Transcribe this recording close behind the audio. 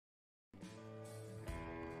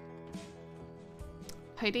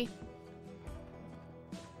Heidi.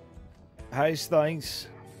 How's things?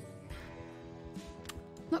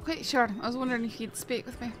 Not quite sure. I was wondering if you'd speak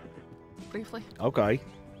with me briefly. Okay,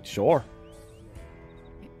 sure.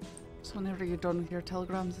 So whenever you're done with your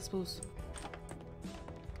telegrams, I suppose.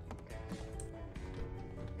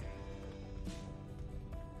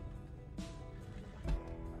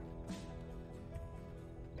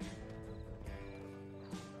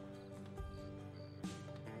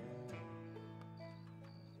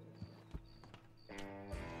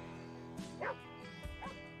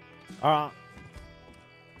 Alright.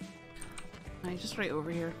 Right, just right over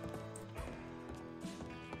here.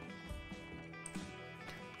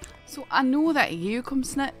 So I know that you come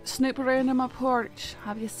snoop around in my porch.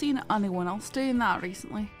 Have you seen anyone else doing that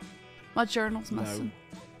recently? My journal's missing.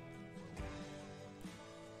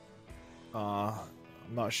 No.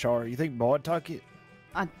 I'm not sure. You think Bod took it?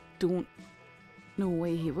 I don't know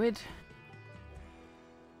why he would.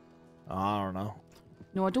 I don't know.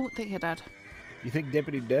 No, I don't think he did. You think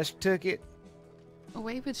Deputy Desk took it? Oh,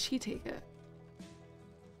 why would she take it?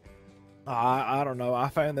 I don't know. I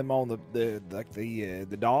found them on the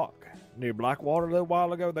dock near Blackwater a little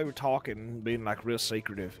while ago. They were talking, being like real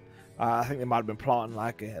secretive. I think they might have been plotting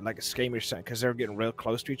like a scheme or something because they were getting real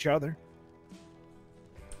close to each other.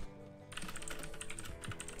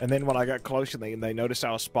 And then when I got close and they noticed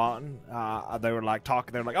I was spotting, they were like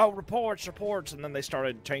talking. They were like, "Oh, reports!" And then they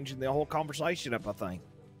started changing the whole conversation up, I think.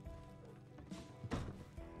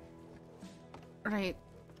 Right.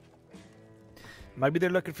 Maybe they're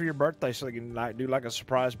looking for your birthday so they can like do like a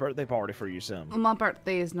surprise birthday party for you, something. Well, my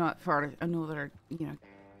birthday is not for another,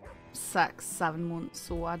 6-7 months,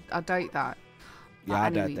 so I doubt that. Yeah, I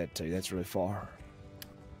doubt that too. That's really far.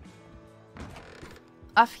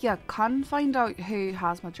 If you can find out who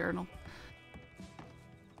has my journal,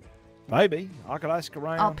 maybe I could ask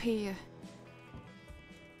around. I'll pay you.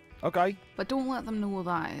 Okay. But don't let them know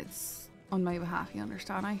that it's on my behalf, you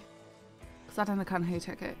understand, eh? Because I don't know who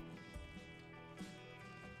took it.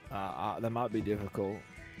 That might be difficult.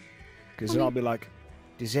 Because then I'll be like,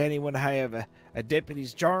 does anyone have a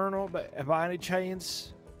deputy's journal by any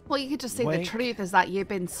chance? Well, you could just say the truth is that you've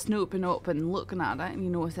been snooping up and looking at it and you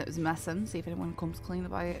noticed it was missing. See if anyone comes clean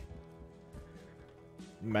about it.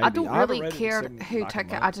 Maybe. I don't really care who took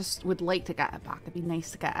took it. I just would like to get it back. It'd be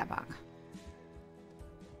nice to get it back.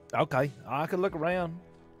 Okay. I could look around.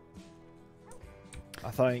 I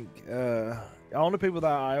think the only people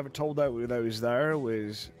that I ever told that was there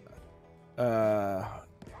was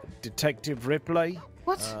Detective Ripley.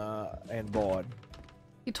 What? And Bod.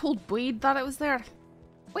 You told Boyd that it was there?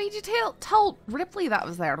 Why did you tell Ripley that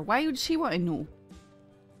was there? Why would she want to know?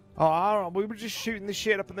 Oh, I don't know. We were just shooting the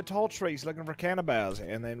shit up in the tall trees looking for cannibals,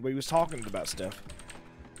 and then we was talking about stuff.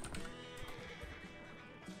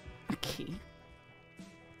 Okay.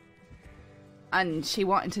 And she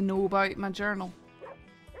wanted to know about my journal.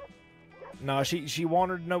 No, she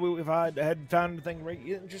wanted to know if I had found anything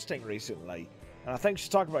interesting recently. And I think she's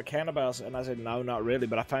talking about cannibals, and I said, no, not really,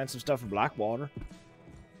 but I found some stuff in Blackwater.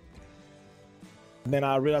 And then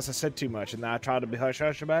I realized I said too much, and then I tried to be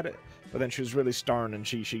hush-hush about it, but then she was really stern, and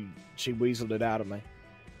she weaseled it out of me.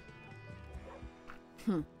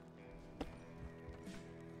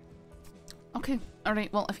 Okay,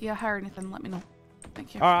 alright, well, if you hear anything, let me know.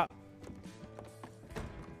 Thank you. Alright.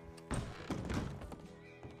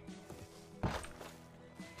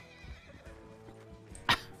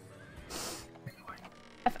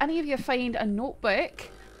 If any of you find a notebook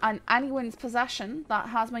in anyone's possession that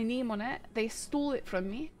has my name on it, they stole it from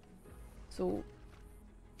me. So...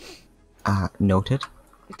 noted.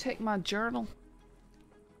 They took my journal.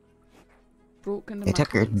 Broke into They my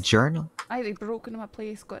took your place. journal? Aye, they broke into my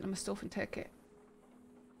place, got into my stuff and took it.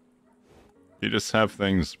 You just have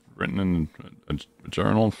things written in a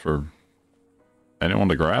journal for anyone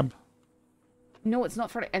to grab? No, it's not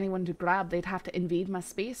for anyone to grab. They'd have to invade my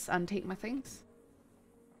space and take my things.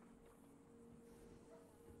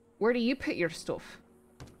 Where do you put your stuff?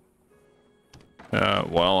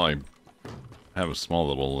 Well, I have a small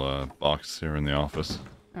little box here in the office.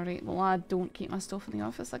 Alright, well I don't keep my stuff in the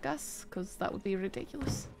office, I guess, because that would be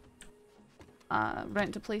ridiculous.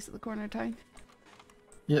 Rent a place at the corner of town.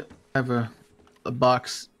 Yep, I have a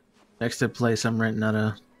box next to the place I'm renting out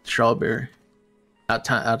of Strawberry. Out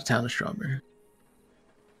of town of Strawberry.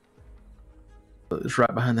 It's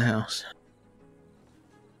right behind the house.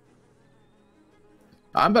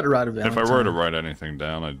 I'm about to write a Valentine. If I were to write anything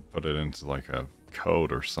down, I'd put it into like a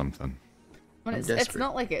code or something. But it's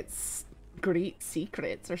not like it's great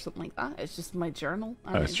secrets or something like that. It's just my journal.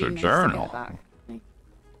 That's your journal.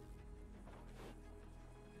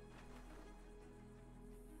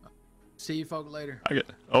 See you folk later. I get.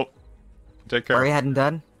 Oh, take care. Where are you heading,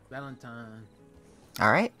 Dad? Valentine.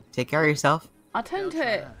 All right. Take care of yourself. I tend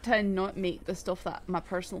to not make the stuff that my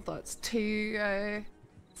personal thoughts too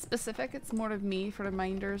specific. It's more of me for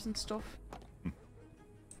reminders and stuff.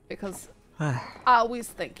 Because I always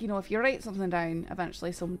think, you know, if you write something down,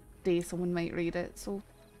 eventually someday someone might read it. So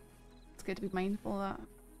it's good to be mindful of that.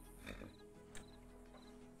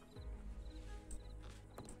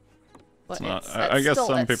 But It's not. I guess still,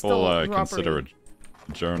 some people consider robbery.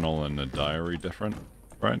 a journal and a diary different,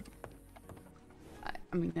 right?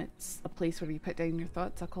 I mean, it's a place where you put down your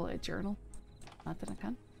thoughts. I call it a journal. Not that I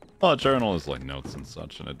can. Well, a journal is like notes and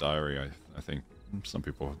such, and a diary, I think some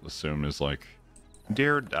people assume is like,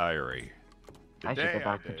 dear diary. I should Today go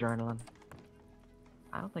back to did." journaling.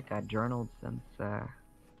 I don't think I journaled since, God,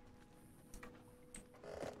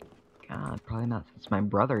 probably not since my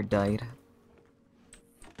brother died.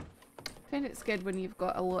 I find it's good when you've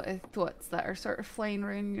got a lot of thoughts that are sort of flying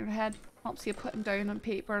around in your head. Helps you put them down on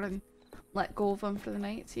paper and let go of them for the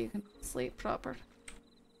night so you can sleep proper.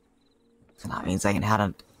 So that means I ain't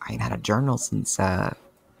had a journal since, you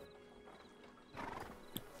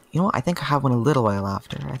know what? I think I had one a little while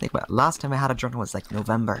after. I think but last time I had a journal was like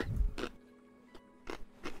November.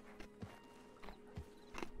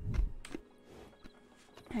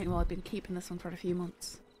 Right, well, I've been keeping this one for a few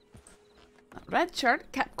months.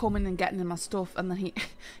 RedShirt kept coming and getting in my stuff, and then he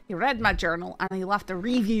read my journal and he left a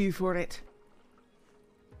review for it.